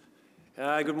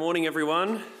Good morning,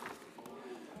 everyone.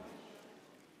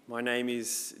 My name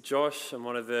is Josh. I'm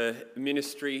one of the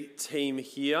ministry team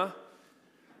here.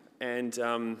 And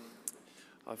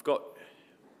I've got,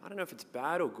 I don't know if it's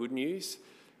bad or good news,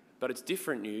 but it's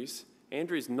different news.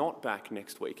 Andrew's not back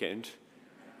next weekend.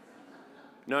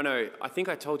 No, I think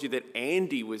I told you that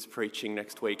Andy was preaching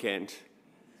next weekend,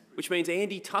 which means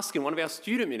Andy Tuscan, one of our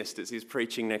student ministers, is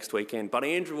preaching next weekend. But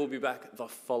Andrew will be back the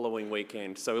following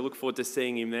weekend. So we look forward to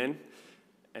seeing him then.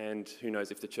 And who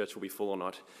knows if the church will be full or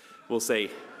not. We'll see.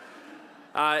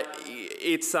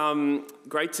 It's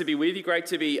great to be with you. Great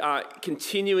to be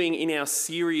continuing in our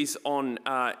series on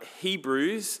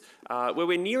Hebrews, where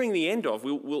we're nearing the end of.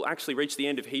 We'll actually reach the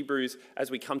end of Hebrews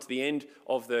as we come to the end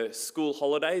of the school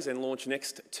holidays and launch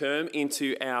next term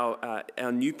into our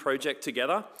new project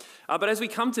together. But as we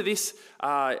come to this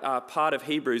part of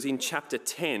Hebrews in chapter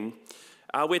 10,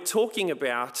 we're talking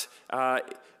about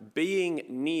being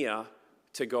near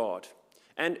to God.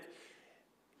 And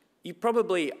you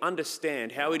probably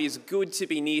understand how it is good to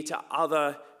be near to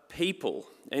other people.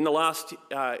 In the last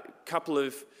couple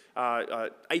of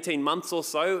 18 months or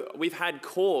so, we've had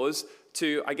cause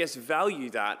to, value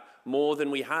that more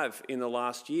than we have in the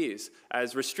last years,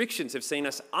 as restrictions have seen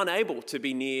us unable to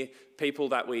be near people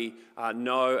that we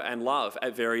know and love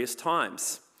at various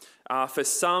times. For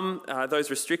some, those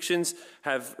restrictions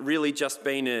have really just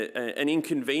been an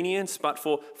inconvenience, but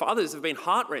for others have been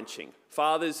heart-wrenching.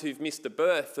 Fathers who've missed the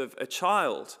birth of a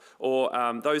child, or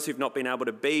those who've not been able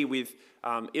to be with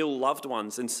ill loved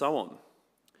ones, and so on.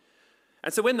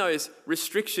 And so when those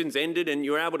restrictions ended and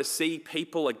you were able to see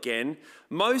people again,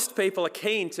 most people are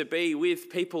keen to be with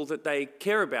people that they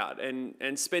care about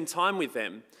and spend time with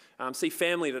them, see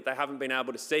family that they haven't been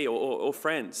able to see, or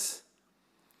friends.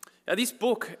 Now, this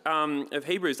book of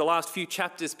Hebrews, the last few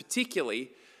chapters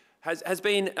particularly, has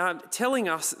been telling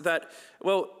us that,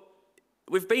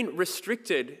 we've been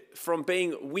restricted from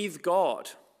being with God,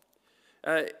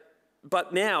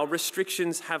 but now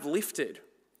restrictions have lifted.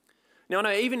 Now, I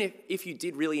know even if you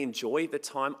did really enjoy the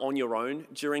time on your own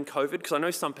during COVID, because I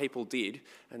know some people did,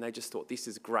 and they just thought, this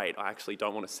is great, I actually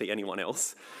don't want to see anyone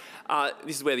else.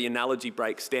 This is where the analogy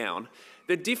breaks down.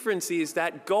 The difference is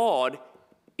that God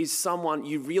is someone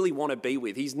you really want to be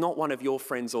with. He's not one of your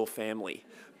friends or family.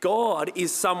 God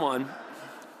is someone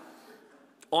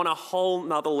on a whole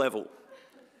nother level.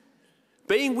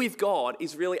 Being with God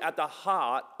is really at the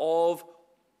heart of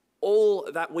all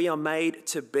that we are made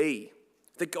to be.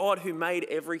 The God who made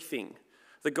everything.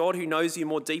 The God who knows you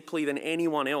more deeply than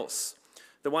anyone else.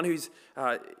 The one who's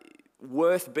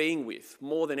worth being with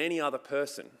more than any other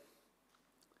person.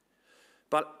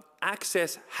 But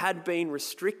access had been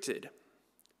restricted.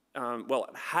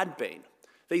 It had been.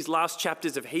 These last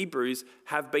chapters of Hebrews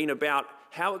have been about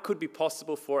how it could be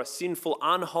possible for a sinful,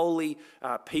 unholy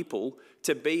people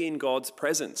to be in God's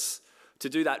presence, to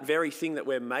do that very thing that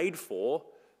we're made for,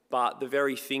 but the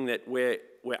very thing that we're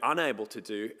unable to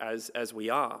do as we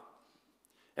are.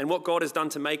 And what God has done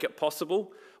to make it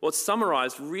possible, it's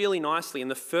summarized really nicely in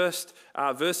the first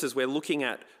verses we're looking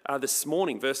at this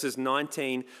morning, verses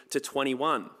 19 to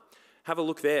 21. Have a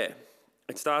look there.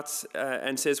 It starts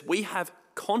and says, "We have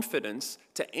confidence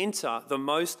to enter the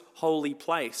most holy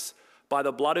place by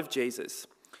the blood of Jesus,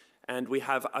 and we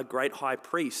have a great high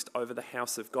priest over the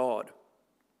house of God."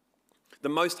 The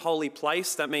most holy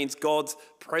place, that means God's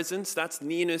presence, that's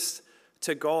nearness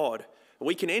to God.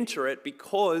 We can enter it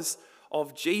because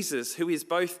of Jesus, who is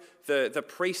both the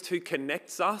priest who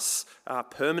connects us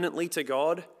permanently to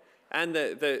God, and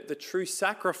the true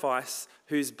sacrifice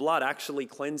whose blood actually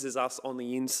cleanses us on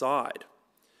the inside.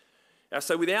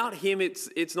 So without him,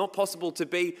 it's not possible to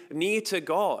be near to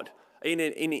God in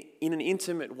an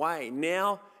intimate way.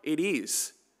 Now it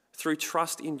is, through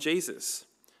trust in Jesus.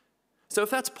 So if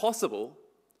that's possible,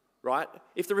 right,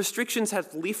 if the restrictions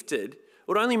have lifted, it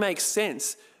would only make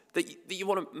sense that you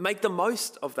want to make the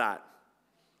most of that.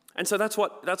 And so that's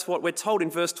what we're told in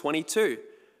verse 22,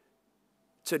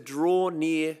 to draw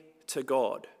near to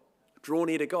God. Draw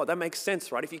near to God. That makes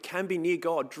sense, right? If you can be near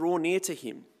God, draw near to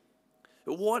him.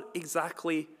 But what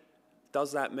exactly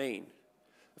does that mean?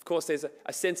 Of course, there's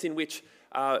a sense in which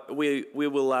we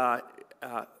will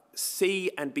see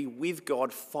and be with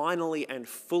God finally and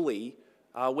fully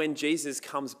when Jesus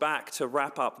comes back to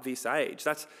wrap up this age.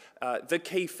 That's the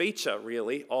key feature,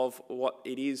 really, of what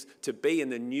it is to be in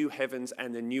the new heavens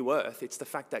and the new earth. It's the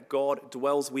fact that God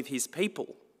dwells with his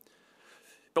people.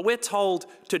 But we're told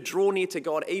to draw near to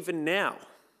God even now.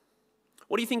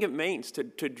 What do you think it means to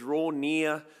draw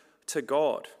near to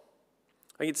God?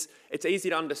 I think it's easy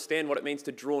to understand what it means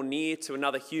to draw near to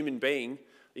another human being.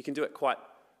 You can do it quite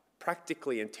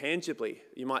practically and tangibly.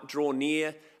 You might draw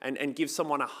near and give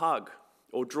someone a hug,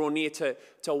 or draw near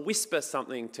to whisper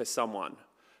something to someone.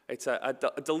 It's a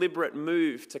deliberate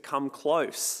move to come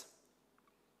close.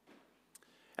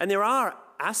 And there are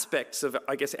aspects of,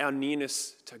 I guess, our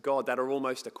nearness to God that are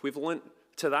almost equivalent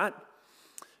to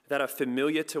that are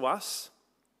familiar to us.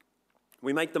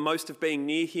 We make the most of being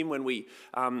near him when we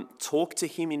talk to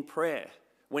him in prayer,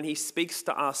 when he speaks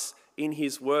to us in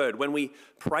his word, when we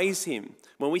praise him,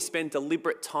 when we spend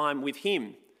deliberate time with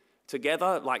him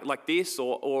together like this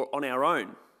or on our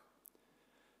own.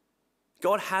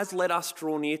 God has let us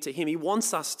draw near to him. He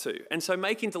wants us to. And so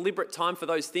making deliberate time for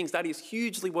those things, that is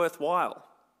hugely worthwhile.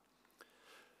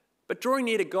 But drawing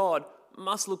near to God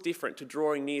must look different to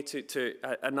drawing near to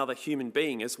another human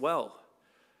being as well.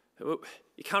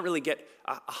 You can't really get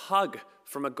a hug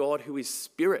from a God who is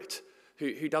spirit,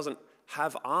 who doesn't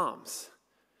have arms.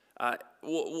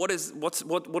 What is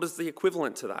the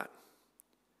equivalent to that?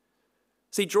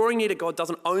 See, drawing near to God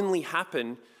doesn't only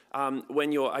happen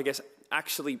when you're, I guess,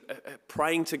 actually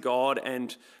praying to God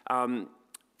and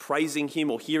praising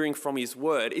him or hearing from his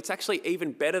word. It's actually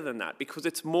even better than that because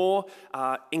it's more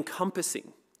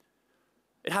encompassing.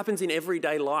 It happens in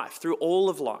everyday life, through all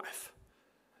of life.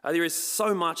 There is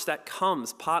so much that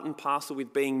comes part and parcel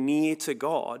with being near to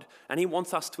God, and he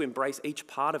wants us to embrace each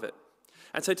part of it.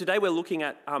 And so today we're looking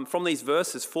at, from these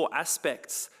verses, 4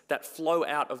 aspects that flow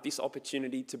out of this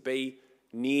opportunity to be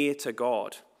near to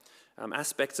God.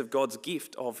 Aspects of God's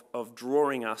gift of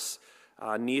drawing us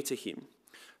near to him.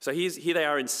 So here they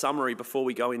are in summary before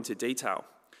we go into detail.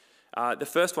 The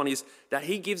first one is that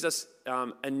he gives us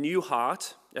a new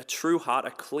heart, a true heart,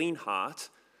 a clean heart,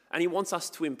 and he wants us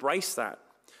to embrace that,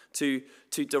 to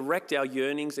direct our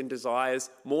yearnings and desires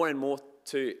more and more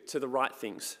to the right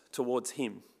things, towards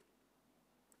him.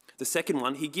 The second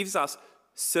one, he gives us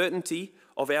certainty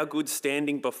of our good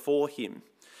standing before him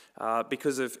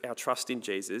because of our trust in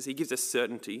Jesus. He gives us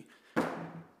certainty.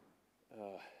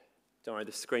 Don't worry,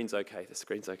 the screen's okay.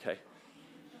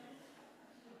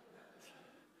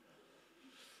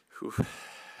 Whew,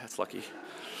 that's lucky.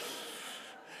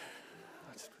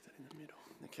 Let's put that in the middle.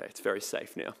 Okay, it's very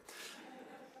safe now.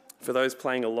 For those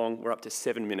playing along, we're up to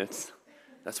 7 minutes.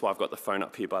 That's why I've got the phone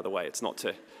up here, by the way. It's not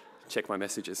to check my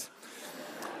messages.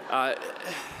 So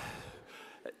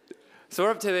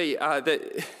we're up to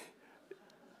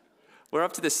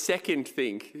the second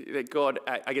thing that God,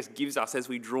 I guess, gives us as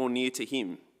we draw near to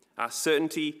him.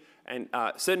 Certainty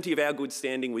of our good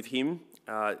standing with him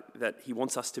that he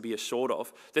wants us to be assured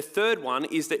of. The third one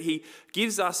is that he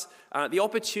gives us the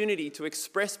opportunity to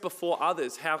express before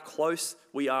others how close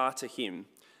we are to him.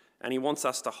 And he wants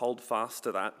us to hold fast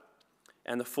to that.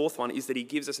 And the fourth one is that he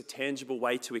gives us a tangible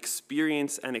way to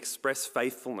experience and express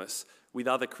faithfulness with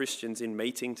other Christians in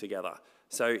meeting together.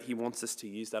 So he wants us to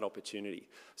use that opportunity.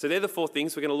 So they're the 4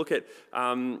 things. We're going to look at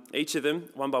each of them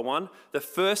one by one. The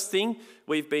first thing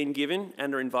we've been given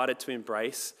and are invited to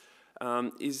embrace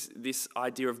is this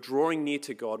idea of drawing near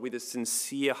to God with a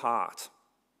sincere heart.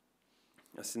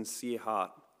 A sincere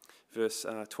heart. Verse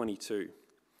 22.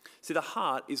 See, the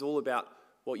heart is all about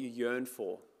what you yearn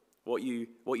for, what you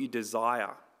desire.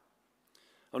 I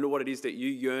wonder what it is that you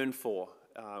yearn for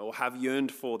or have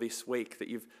yearned for this week that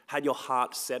you've had your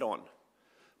heart set on.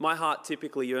 My heart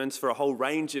typically yearns for a whole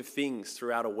range of things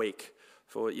throughout a week,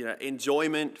 for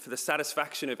enjoyment, for the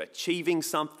satisfaction of achieving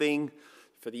something,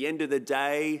 for the end of the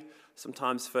day,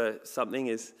 sometimes for something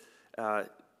as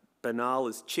banal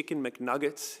as chicken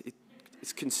McNuggets.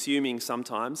 It's consuming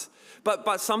sometimes.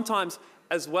 But sometimes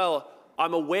as well,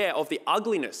 I'm aware of the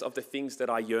ugliness of the things that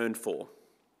I yearn for.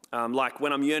 Like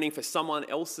when I'm yearning for someone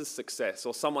else's success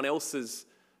or someone else's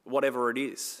whatever it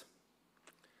is.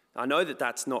 I know that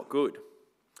that's not good.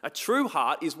 A true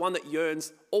heart is one that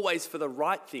yearns always for the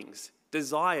right things,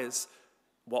 desires,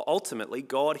 well, ultimately,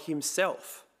 God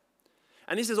himself.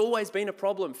 And this has always been a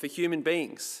problem for human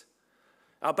beings.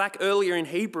 Back earlier in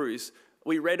Hebrews,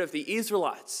 we read of the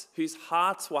Israelites whose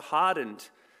hearts were hardened,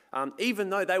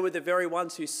 even though they were the very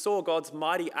ones who saw God's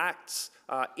mighty acts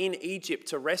in Egypt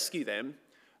to rescue them.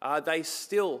 They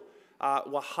still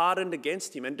were hardened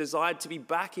against him and desired to be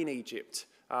back in Egypt,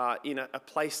 in a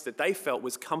place that they felt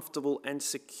was comfortable and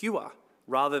secure,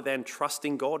 rather than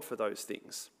trusting God for those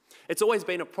things. It's always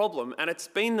been a problem, and it's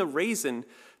been the reason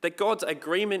that God's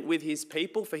agreement with his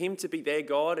people, for him to be their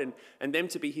God and them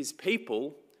to be his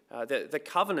people, the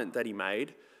covenant that he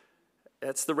made,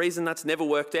 that's the reason that's never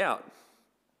worked out.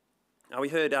 We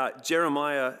heard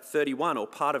Jeremiah 31, or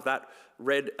part of that,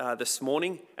 read this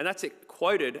morning, and that's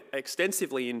quoted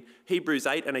extensively in Hebrews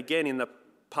 8 and again in the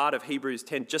part of Hebrews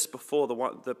 10 just before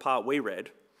the part we read.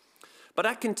 But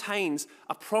that contains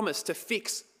a promise to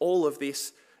fix all of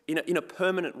this in a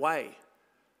permanent way.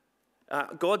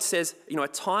 God says, a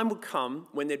time would come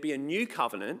when there'd be a new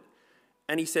covenant,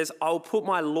 and he says, I will put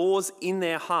my laws in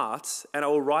their hearts and I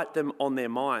will write them on their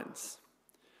minds.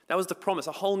 That was the promise,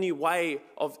 a whole new way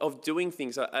of doing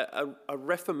things, a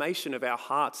reformation of our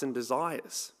hearts and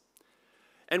desires.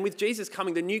 And with Jesus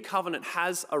coming, the new covenant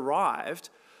has arrived.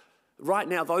 Right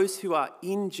now, those who are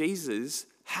in Jesus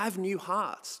have new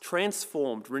hearts,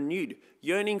 transformed, renewed,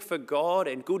 yearning for God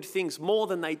and good things more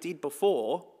than they did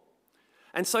before.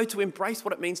 And so to embrace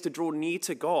what it means to draw near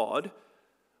to God,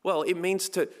 well, it means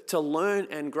to learn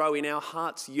and grow in our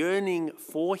hearts yearning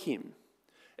for him.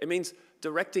 It means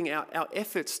directing our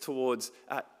efforts towards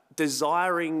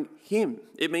desiring him.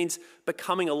 It means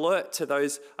becoming alert to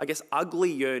those,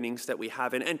 ugly yearnings that we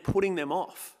have and putting them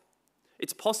off.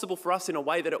 It's possible for us in a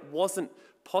way that it wasn't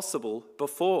possible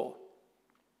before.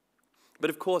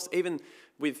 But of course, even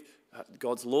with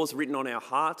God's laws written on our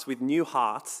hearts, with new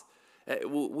hearts,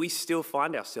 we still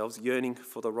find ourselves yearning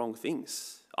for the wrong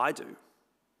things. I do.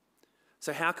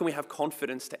 So how can we have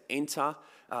confidence to enter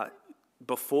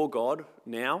before God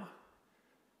now?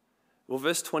 Well,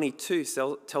 verse 22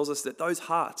 tells us that those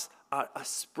hearts are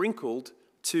sprinkled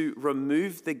to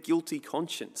remove the guilty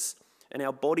conscience, and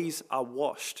our bodies are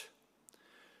washed.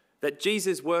 That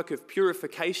Jesus' work of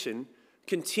purification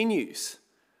continues,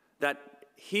 that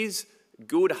his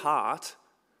good heart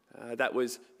that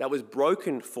was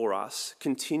broken for us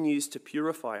continues to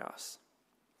purify us.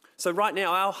 So right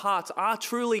now, our hearts are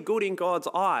truly good in God's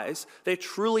eyes. They're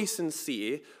truly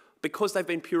sincere because they've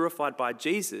been purified by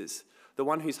Jesus, the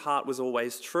one whose heart was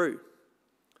always true.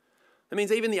 That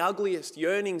means even the ugliest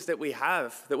yearnings that we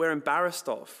have, that we're embarrassed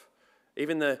of,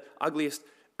 even the ugliest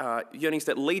yearnings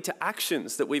that lead to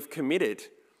actions that we've committed,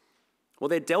 well,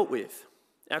 they're dealt with.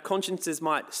 Our consciences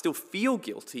might still feel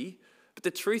guilty, but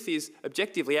the truth is,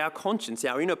 objectively, our conscience,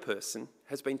 our inner person,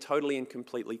 has been totally and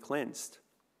completely cleansed.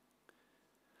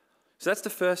 So that's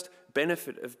the first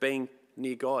benefit of being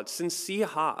near God. Sincere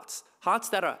hearts, hearts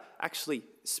that are actually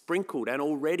sprinkled and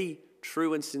already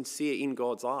true and sincere in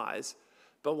God's eyes,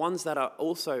 but ones that are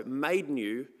also made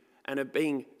new and are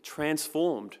being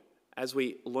transformed as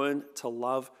we learn to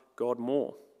love God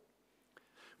more.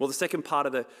 Well, the second part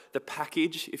of the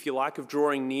package, if you like, of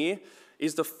drawing near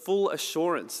is the full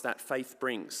assurance that faith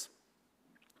brings.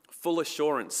 Full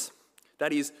assurance,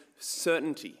 that is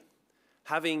certainty,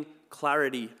 having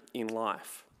clarity in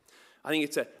life. I think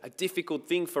it's a difficult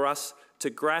thing for us to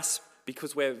grasp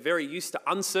because we're very used to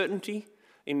uncertainty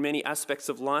in many aspects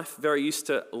of life, very used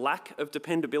to lack of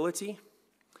dependability.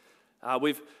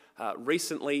 We've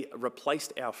recently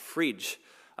replaced our fridge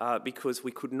because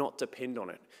we could not depend on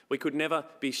it. We could never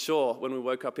be sure when we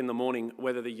woke up in the morning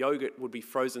whether the yogurt would be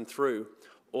frozen through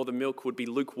or the milk would be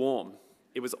lukewarm.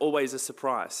 It was always a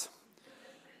surprise.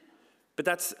 But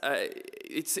that's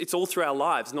it's all through our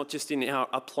lives, not just in our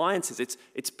appliances.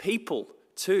 It's people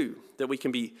too that we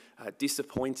can be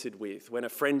disappointed with when a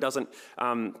friend doesn't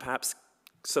perhaps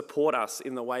support us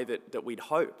in the way that we'd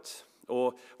hoped,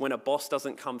 or when a boss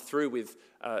doesn't come through with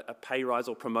a pay rise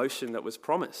or promotion that was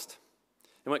promised.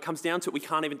 And when it comes down to it, we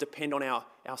can't even depend on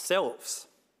ourselves.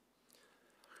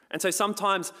 And so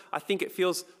sometimes I think it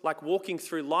feels like walking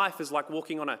through life is like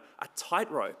walking on a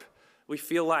tightrope. We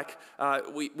feel like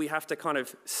we have to kind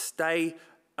of stay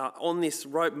on this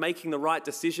rope, making the right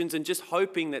decisions and just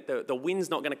hoping that the wind's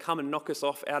not going to come and knock us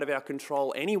off out of our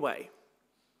control anyway.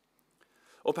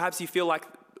 Or perhaps you feel like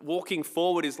walking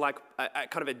forward is like a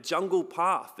kind of a jungle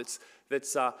path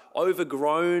that's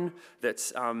overgrown,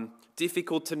 that's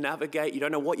difficult to navigate. You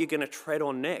don't know what you're going to tread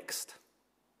on next.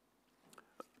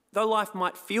 Though life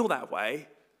might feel that way,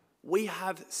 we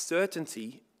have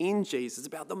certainty in Jesus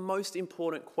about the most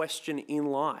important question in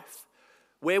life,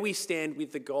 where we stand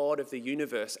with the God of the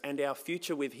universe and our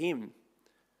future with him.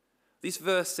 This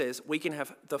verse says we can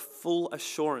have the full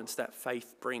assurance that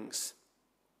faith brings.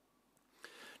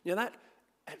 Now that,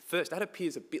 at first, that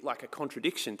appears a bit like a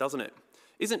contradiction, doesn't it?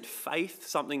 Isn't faith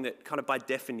something that kind of by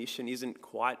definition isn't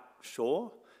quite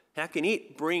sure? How can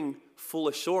it bring full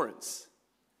assurance?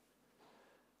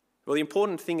 Well, the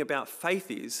important thing about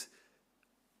faith is,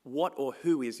 what or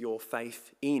who is your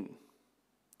faith in?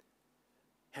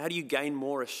 How do you gain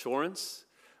more assurance?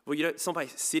 Well, it's not by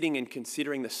sitting and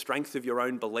considering the strength of your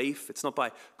own belief. It's not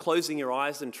by closing your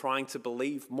eyes and trying to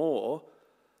believe more.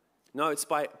 No, it's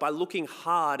by looking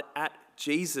hard at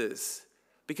Jesus.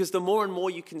 Because the more and more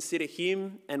you consider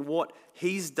him and what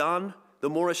he's done, the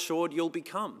more assured you'll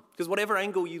become. Because whatever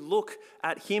angle you look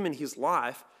at him and his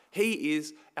life, he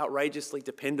is outrageously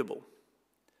dependable.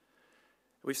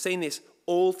 We've seen this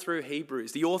all through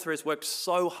Hebrews. The author has worked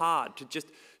so hard to just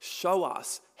show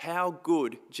us how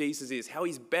good Jesus is, how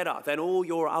he's better than all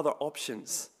your other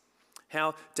options,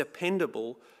 how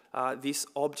dependable this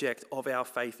object of our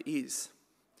faith is.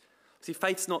 See,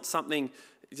 faith's not something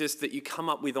just that you come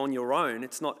up with on your own.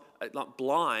 It's not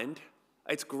blind.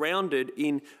 It's grounded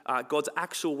in God's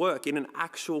actual work, in an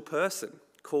actual person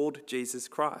called Jesus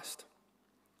Christ.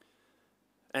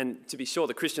 And to be sure,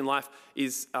 the Christian life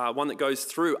is one that goes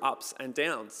through ups and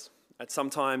downs. And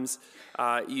sometimes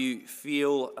you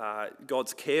feel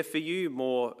God's care for you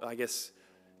more, I guess,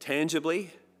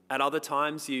 tangibly. At other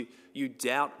times you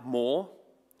doubt more.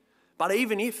 But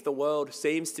even if the world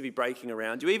seems to be breaking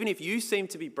around you, even if you seem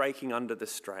to be breaking under the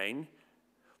strain,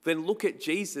 then look at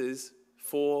Jesus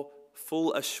for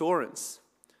full assurance.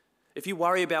 If you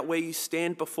worry about where you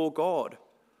stand before God,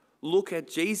 look at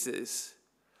Jesus.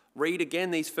 Read again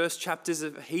these first chapters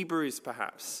of Hebrews,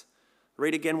 perhaps.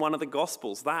 Read again one of the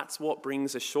Gospels. That's what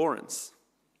brings assurance.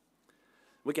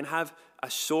 We can have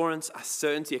assurance, a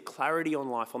certainty, a clarity on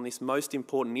life on this most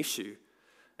important issue.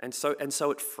 And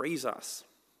so it frees us.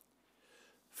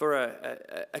 For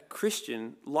a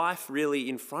Christian, life really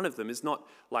in front of them is not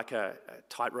like a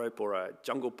tightrope or a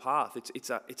jungle path. It's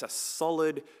a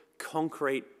solid,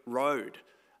 concrete road,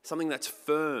 something that's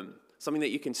firm, something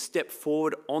that you can step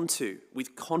forward onto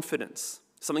with confidence,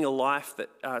 something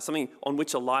on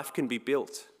which a life can be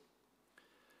built.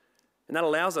 And that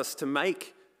allows us to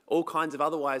make all kinds of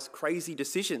otherwise crazy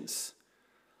decisions,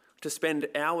 to spend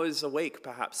hours a week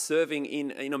perhaps serving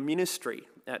in a ministry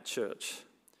at church,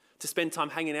 to spend time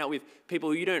hanging out with people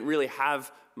who you don't really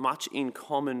have much in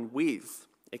common with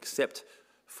except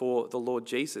for the Lord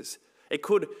Jesus. It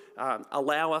could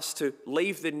allow us to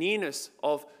leave the nearness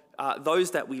of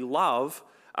those that we love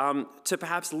to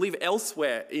perhaps live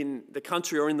elsewhere in the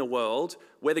country or in the world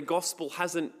where the gospel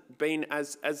hasn't been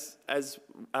as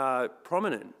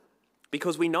prominent,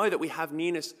 because we know that we have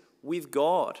nearness with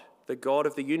God, the God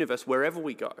of the universe, wherever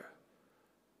we go.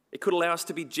 It could allow us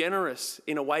to be generous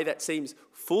in a way that seems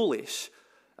foolish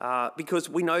because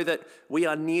we know that we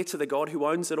are near to the God who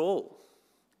owns it all.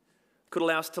 It could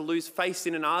allow us to lose face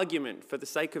in an argument for the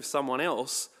sake of someone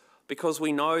else because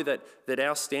we know that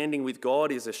our standing with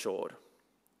God is assured.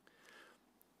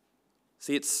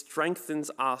 See, it strengthens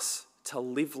us to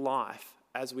live life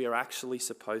as we are actually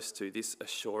supposed to, this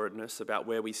assuredness about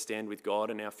where we stand with God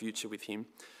and our future with him.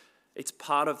 It's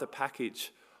part of the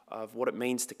package of what it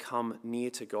means to come near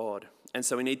to God. And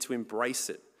so we need to embrace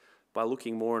it by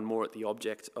looking more and more at the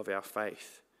object of our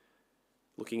faith,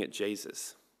 looking at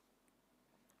Jesus.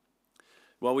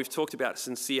 Well, we've talked about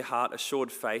sincere heart,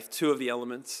 assured faith, two of the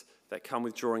elements that come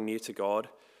with drawing near to God.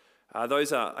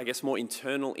 Those are, I guess, more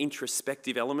internal,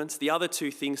 introspective elements. The other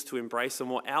two things to embrace are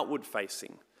more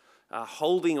outward-facing,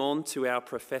 holding on to our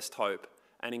professed hope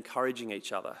and encouraging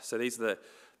each other. So these are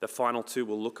the final two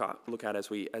we'll look at as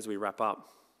we wrap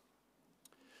up.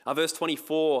 Verse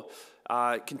 24,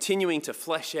 continuing to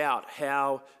flesh out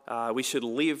how we should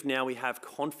live now we have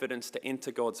confidence to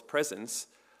enter God's presence,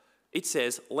 it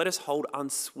says, "Let us hold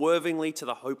unswervingly to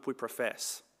the hope we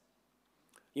profess."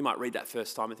 You might read that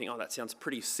first time and think, oh, that sounds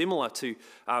pretty similar to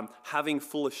having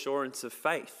full assurance of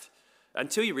faith,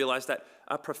 until you realize that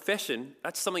a profession,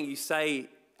 that's something you say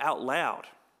out loud.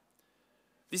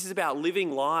 This is about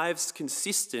living lives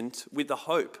consistent with the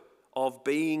hope of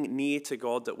being near to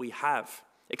God that we have,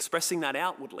 expressing that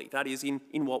outwardly, that is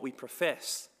in what we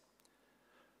profess.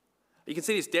 You can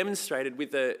see this demonstrated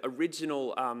with the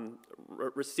original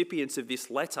recipients of this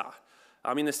letter.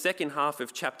 In the second half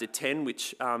of chapter 10,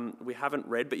 which we haven't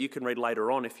read, but you can read later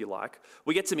on if you like,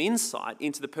 we get some insight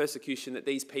into the persecution that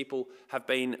these people have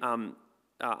been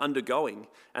undergoing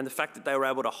and the fact that they were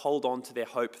able to hold on to their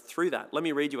hope through that. Let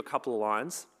me read you a couple of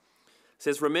lines. It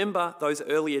says, "Remember those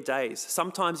earlier days.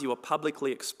 Sometimes you were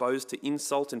publicly exposed to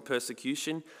insult and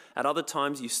persecution. At other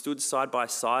times you stood side by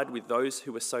side with those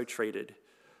who were so treated.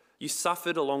 You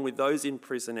suffered along with those in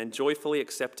prison and joyfully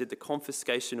accepted the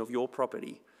confiscation of your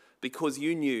property because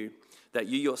you knew that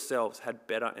you yourselves had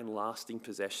better and lasting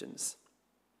possessions."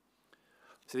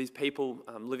 So these people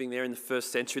living there in the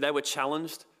first century, they were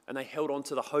challenged and they held on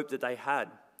to the hope that they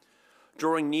had.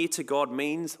 Drawing near to God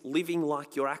means living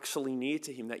like you're actually near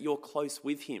to him, that you're close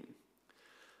with him.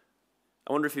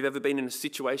 I wonder if you've ever been in a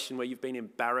situation where you've been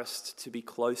embarrassed to be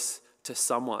close to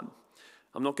someone.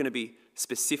 I'm not going to be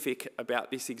specific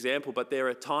about this example, but there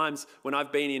are times when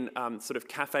I've been in sort of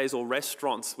cafes or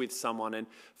restaurants with someone, and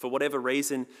for whatever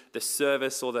reason, the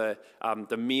service or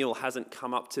the meal hasn't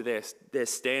come up to their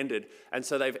standard, and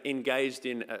so they've engaged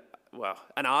in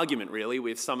an argument really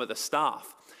with some of the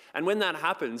staff. And when that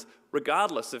happens,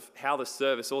 regardless of how the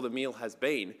service or the meal has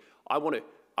been,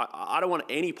 I don't want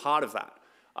any part of that.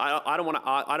 I don't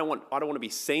want to be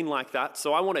seen like that.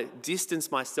 So I want to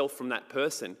distance myself from that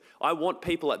person. I want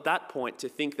people at that point to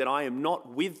think that I am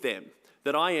not with them,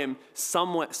 that I am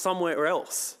somewhere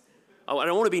else. I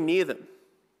don't want to be near them.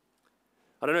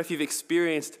 I don't know if you've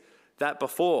experienced that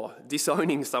before,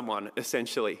 disowning someone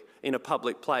essentially in a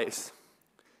public place.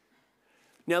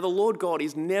 Now, the Lord God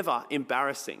is never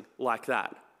embarrassing like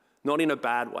that, not in a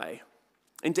bad way.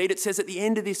 Indeed, it says at the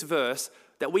end of this verse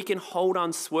that we can hold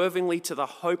unswervingly to the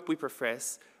hope we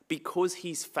profess because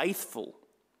he's faithful.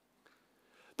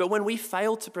 But when we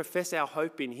fail to profess our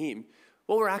hope in him,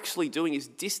 what we're actually doing is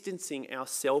distancing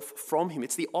ourselves from him.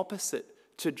 It's the opposite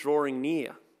to drawing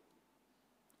near.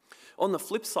 On the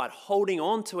flip side, holding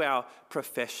on to our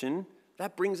profession,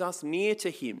 that brings us near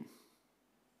to him.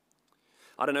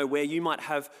 I don't know where you might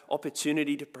have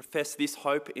opportunity to profess this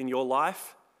hope in your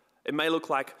life. It may look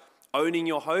like owning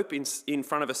your hope in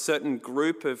front of a certain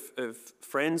group of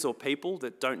friends or people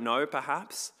that don't know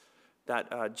perhaps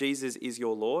that Jesus is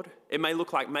your Lord. It may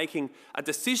look like making a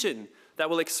decision that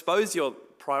will expose your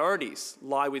priorities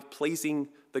lie with pleasing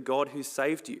the God who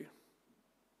saved you.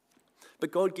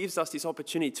 But God gives us this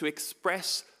opportunity to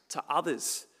express to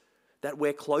others that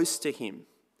we're close to him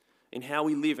in how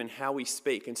we live and how we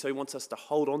speak. And so he wants us to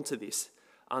hold on to this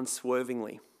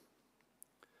unswervingly.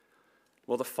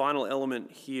 Well, the final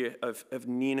element here of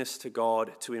nearness to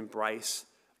God to embrace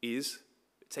is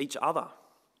it's each other.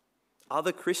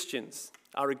 Other Christians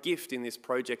are a gift in this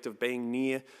project of being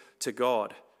near to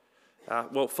God.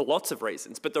 Well, for lots of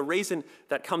reasons. But the reason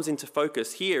that comes into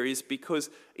focus here is because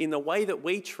in the way that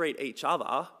we treat each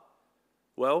other,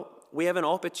 well, we have an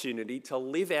opportunity to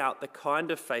live out the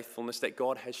kind of faithfulness that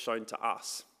God has shown to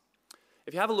us.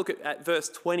 If you have a look at verse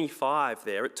 25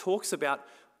 there, it talks about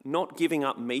not giving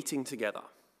up meeting together.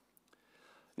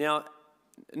 Now,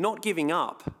 not giving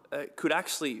up could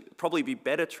actually probably be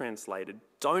better translated.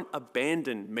 Don't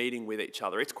abandon meeting with each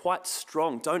other. It's quite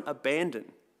strong. Don't abandon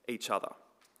each other.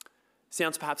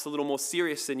 Sounds perhaps a little more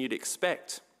serious than you'd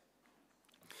expect.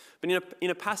 But in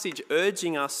a passage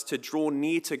urging us to draw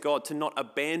near to God, to not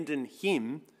abandon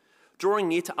him, drawing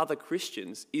near to other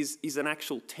Christians is an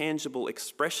actual tangible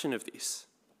expression of this.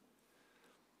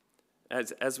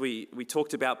 As we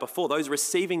talked about before, those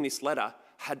receiving this letter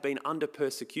had been under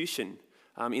persecution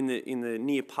in the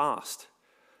near past.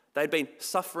 They'd been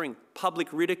suffering public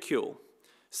ridicule.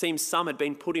 Seems some had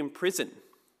been put in prison.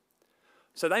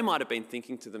 So they might have been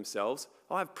thinking to themselves,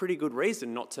 I have pretty good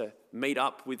reason not to meet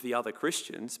up with the other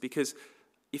Christians, because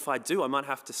if I do, I might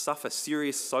have to suffer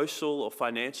serious social or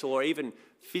financial or even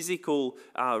physical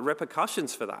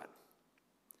repercussions for that.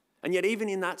 And yet even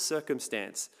in that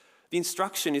circumstance, the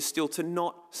instruction is still to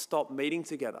not stop meeting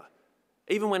together.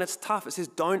 Even when it's tough, it says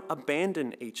don't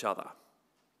abandon each other.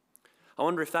 I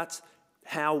wonder if that's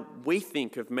how we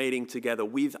think of meeting together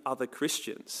with other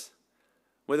Christians.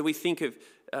 Whether we think of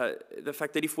the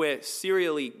fact that if we're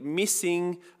serially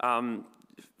missing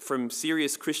from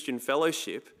serious Christian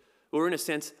fellowship, we're in a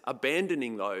sense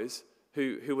abandoning those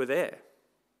who were there.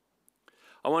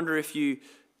 I wonder if you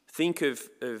think of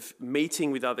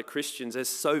meeting with other Christians as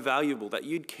so valuable that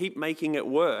you'd keep making it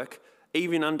work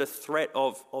even under threat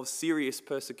of serious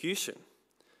persecution.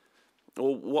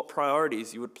 Or what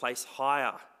priorities you would place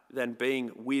higher than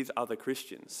being with other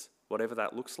Christians, whatever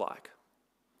that looks like.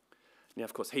 Now,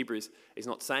 of course, Hebrews is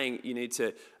not saying you need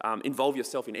to involve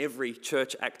yourself in every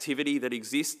church activity that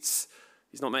exists.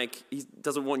 He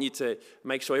doesn't want you to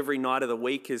make sure every night of the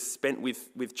week is spent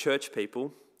with church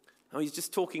people. No, he's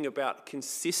just talking about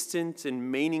consistent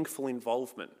and meaningful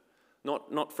involvement,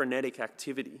 not frenetic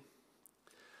activity.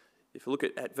 If you look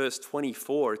at verse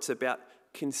 24, it's about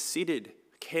considered,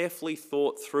 carefully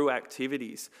thought through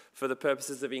activities for the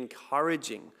purposes of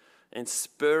encouraging and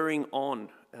spurring on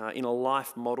in a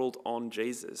life modelled on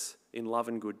Jesus in love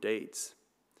and good deeds.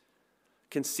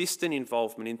 Consistent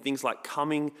involvement in things like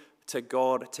coming to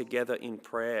God together in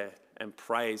prayer and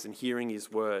praise and hearing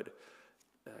his word.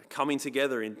 Coming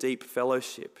together in deep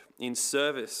fellowship, in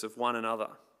service of one another.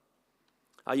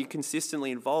 Are you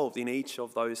consistently involved in each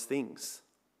of those things?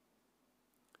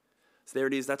 So there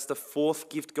it is. That's the fourth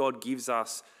gift God gives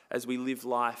us as we live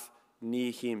life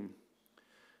near him.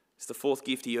 It's the fourth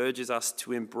gift he urges us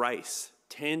to embrace,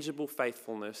 tangible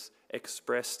faithfulness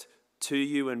expressed to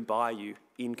you and by you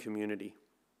in community.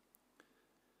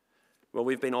 Well,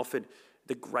 we've been offered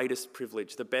the greatest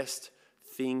privilege, the best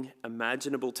thing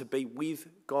imaginable, to be with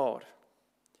God.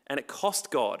 And it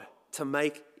cost God to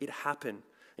make it happen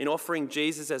in offering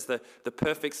Jesus as the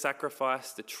perfect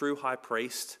sacrifice, the true high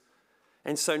priest.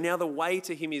 And so now the way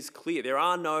to him is clear. There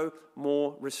are no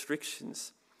more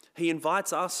restrictions. He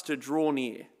invites us to draw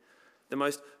near, the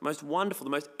most wonderful,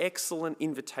 the most excellent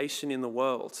invitation in the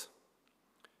world.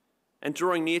 And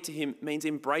drawing near to him means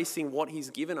embracing what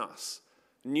he's given us: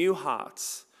 new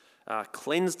hearts,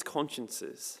 cleansed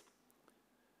consciences,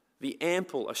 the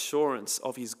ample assurance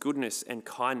of his goodness and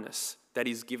kindness that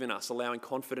he's given us, allowing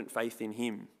confident faith in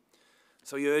him.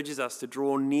 So he urges us to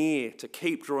draw near, to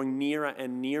keep drawing nearer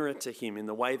and nearer to him in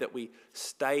the way that we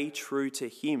stay true to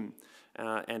him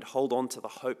and hold on to the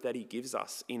hope that he gives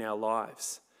us in our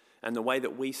lives, and the way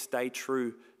that we stay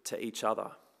true to each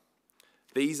other.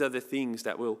 These are the things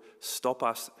that will stop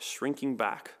us shrinking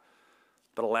back,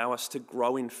 but allow us to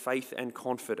grow in faith and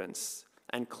confidence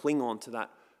and cling on to that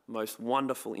most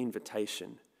wonderful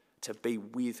invitation to be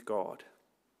with God.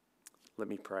 Let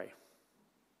me pray.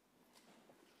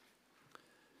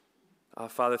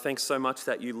 Father, thanks so much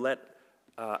that you let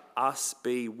us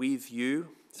be with you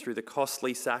through the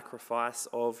costly sacrifice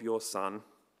of your Son.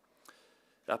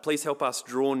 Please help us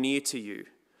draw near to you,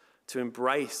 to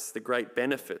embrace the great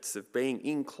benefits of being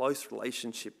in close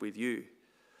relationship with you.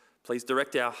 Please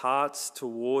direct our hearts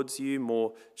towards you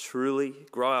more truly,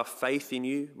 grow our faith in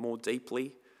you more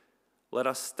deeply. Let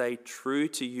us stay true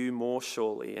to you more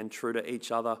surely and true to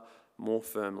each other more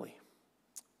firmly.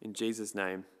 In Jesus'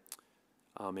 name,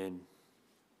 amen.